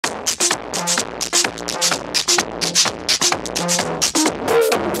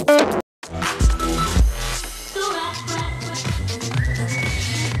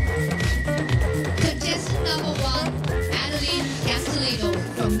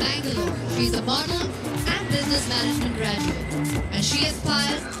Bangalore. She's a model and business management graduate, and she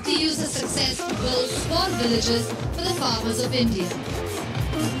aspires to use her success to build small villages for the farmers of India.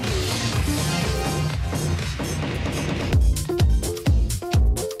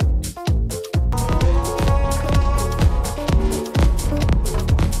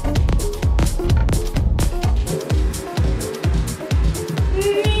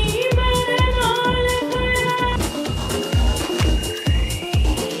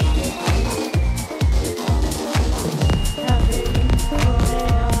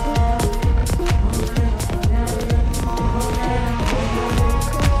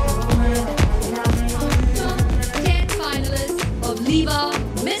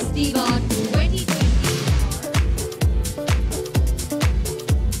 Miss Diva 2020.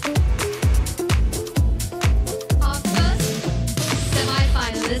 Our first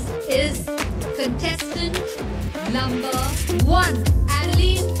semi-finalist is contestant number 1,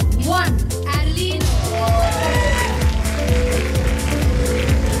 Adline 1. Adline.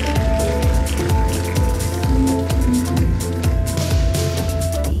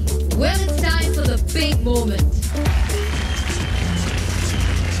 Well, it's time for the big moment.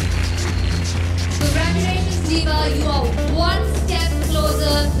 Congratulations, Diva, you are one step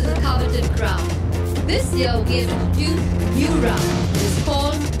closer to the coveted crown. This year we have introduced a new round. It is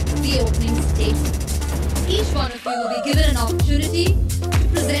called the opening statement. Each one of you will be given an opportunity to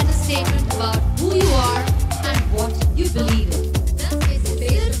present a statement about who you are and what you believe in.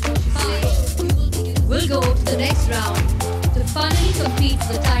 We'll go to the next round to finally compete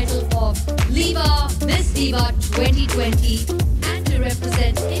for the title of Miss Diva 2020 and to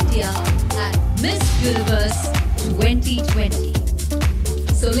represent India at Miss Universe 2020.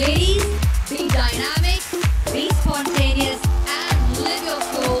 So ladies, be dynamic, be spontaneous, and live your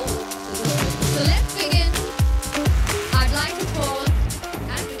soul. So let's begin. I'd like to call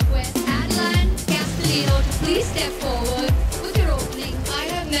and request Adline Castelino to please step forward with your opening. I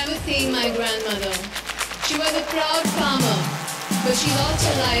have never seen my grandmother. She was a proud farmer, but she lost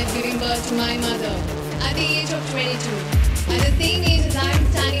her life giving birth to my mother at the age of 22. At the same age as I am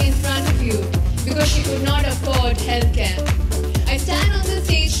standing in front of you, because she could not afford healthcare. I stand on the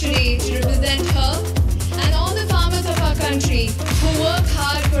stage today to represent her and all the farmers of our country who work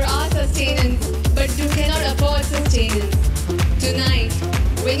hard for our sustenance but who cannot afford sustenance. Tonight,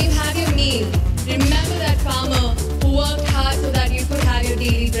 when you have your meal, remember that farmer who worked hard so that you could have your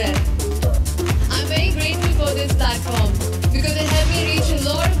daily bread. I'm very grateful for this platform because it helped me reach a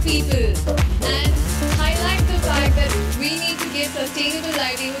lot of people and highlight the fact that we need to give sustainable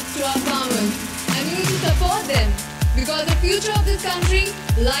livelihoods to our farmers. And we need to support them because the future of this country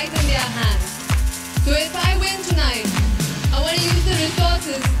lies in their hands. So if I win tonight, I want to use the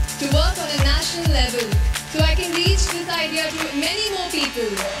resources to work on a national level so I can reach this idea to many more people.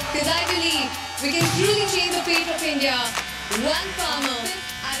 Because I believe we can truly change the fate of India, one farmer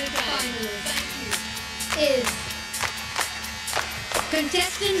at a time. Thank you. Is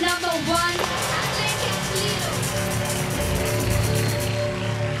contestant number 1, Adline Castelino.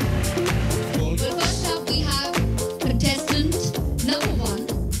 Well, first up we have contestant number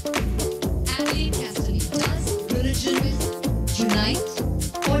 1, Adline Castelino. Does religion unite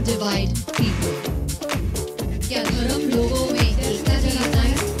or divide people? क्या धर्म लोगों में एकता जगाता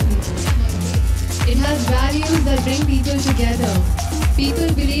है? It has values that bring people together. People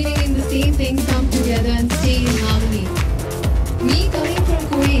believing in the same things come together and stay in harmony. Me coming from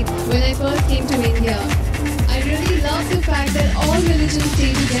Kuwait, when I first came to India, I really love the fact that all religions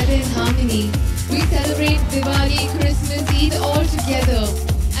stay together in harmony. We celebrate Diwali, Christmas, Eid all together.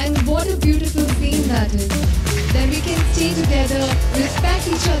 And what a beautiful thing that is. That we can stay together, respect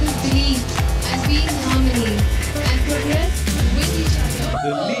each other's beliefs, and be in harmony, and progress with each other.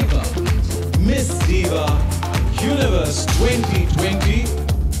 The Diva, Miss Diva Universe 2020,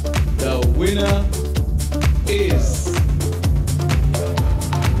 the winner is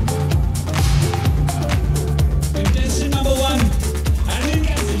contestant number 1. Adline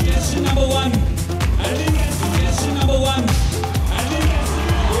Castelino. Contestant number 1. Adline Castelino. Contestant number 1. Adline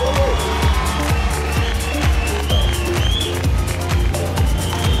Castelino.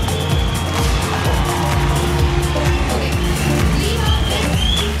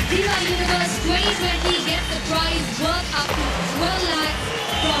 Diva Universe 2020 gets the prize worth up to 12 lakhs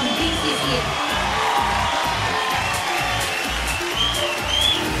from BCCA.